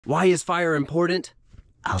Why is fire important?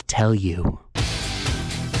 I'll tell you.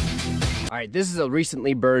 All right, this is a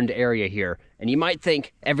recently burned area here, and you might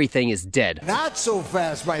think everything is dead. Not so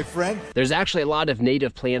fast, my friend. There's actually a lot of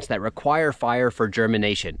native plants that require fire for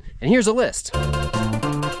germination, and here's a list.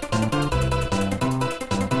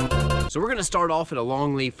 So we're gonna start off in a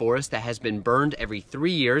longleaf forest that has been burned every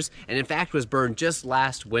 3 years, and in fact was burned just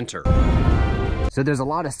last winter. So there's a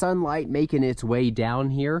lot of sunlight making its way down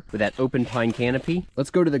here with that open pine canopy. Let's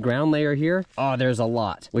go to the ground layer here. Oh, there's a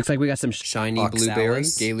lot. Looks like we got some shiny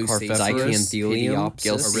blueberries, Zycanthelium,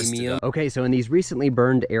 Gelsemium. Okay, so in these recently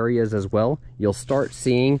burned areas as well, you'll start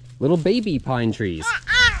seeing little baby pine trees.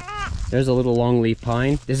 There's a little longleaf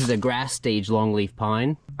pine. This is a grass stage longleaf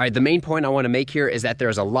pine. All right, the main point I want to make here is that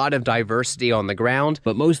there's a lot of diversity on the ground,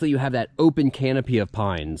 but mostly you have that open canopy of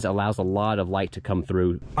pines that allows a lot of light to come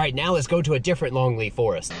through. All right, now let's go to a different longleaf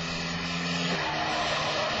forest.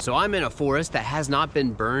 So I'm in a forest that has not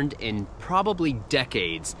been burned in probably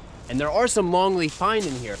decades, and there are some longleaf pine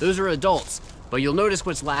in here. Those are adults. But you'll notice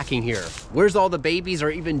what's lacking here. Where's all the babies or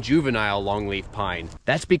even juvenile longleaf pine?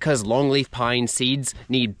 That's because longleaf pine seeds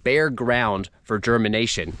need bare ground for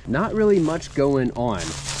germination. Not really much going on.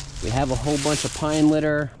 We have a whole bunch of pine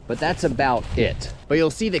litter, but that's about it. But you'll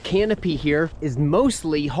see the canopy here is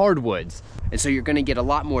mostly hardwoods. And so you're gonna get a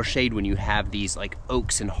lot more shade when you have these like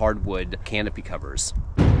oaks and hardwood canopy covers.